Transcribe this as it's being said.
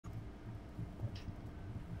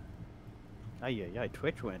Yeah,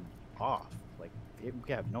 Twitch went off. Like,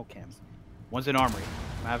 we have no cams. One's in armory.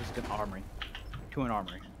 Mav's in armory. Two in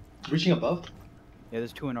armory. Reaching above? Yeah,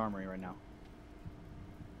 there's two in armory right now.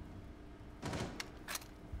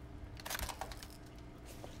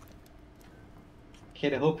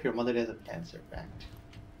 Kid, I hope your mother doesn't answer back.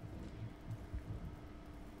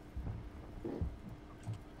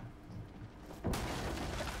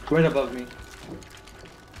 Right above me.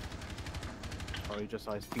 Oh, he just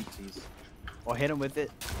saw his feetsies. Oh, hit him with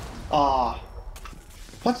it. Ah.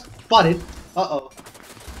 What? Spotted. Uh-oh.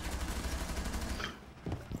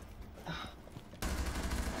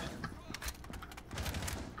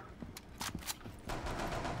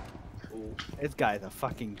 This guy's a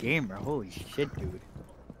fucking gamer. Holy shit, dude.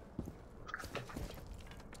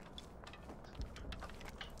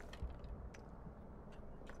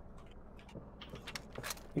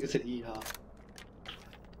 You said yeehaw.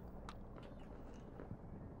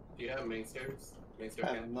 Do you have main stairs? Main I stairs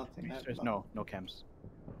have cam? nothing. I have There's nothing. no cams.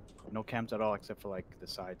 No cams at all except for like the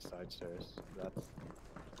side stairs. That's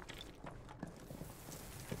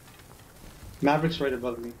Maverick's right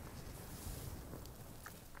above me.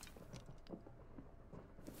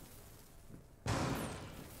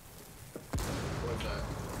 What's that?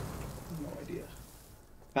 No idea.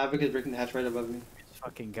 Maverick is breaking the hatch right above me. this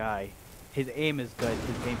fucking guy. His aim is good.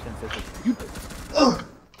 His game sense is good. Ugh!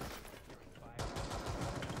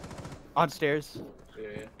 On stairs. Yeah.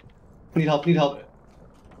 Need help, need help. Lit.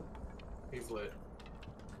 He's lit.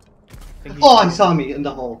 Think he's- Oh, he saw me in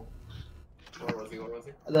the hole. Where was he? Where was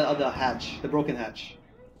he? The hatch. The broken hatch.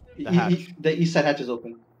 The hatch. The east side hatch is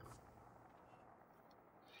open.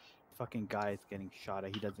 Fucking guy is getting shot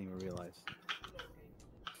at. He doesn't even realize.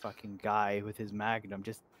 Fucking guy with his magnum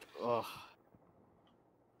just. Ugh.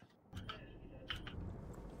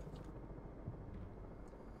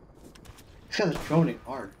 This guy's droning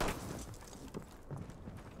hard.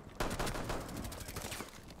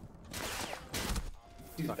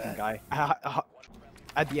 He's Fucking bad. guy.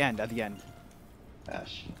 At the end.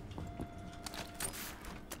 Ash.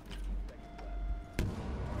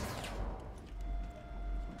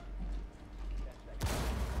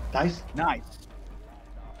 Dice? Nice.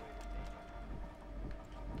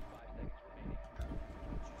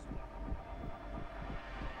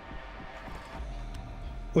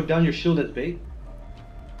 Put down your shield as bait.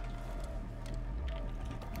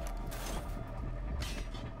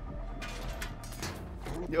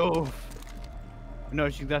 Yo. No,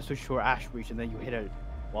 she got so short ash reach and then you hit her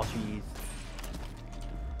while she's.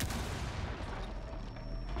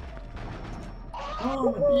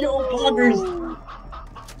 Yo, poggers!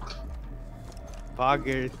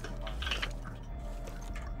 Poggers.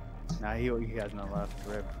 Nah, he has no left.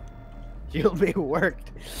 Rip. Shield bait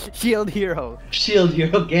worked. Shield hero. Shield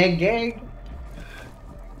hero, gang, gang!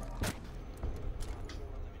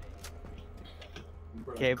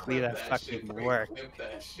 Can't believe Clip that fucking shit, worked. Clip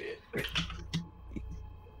that shit.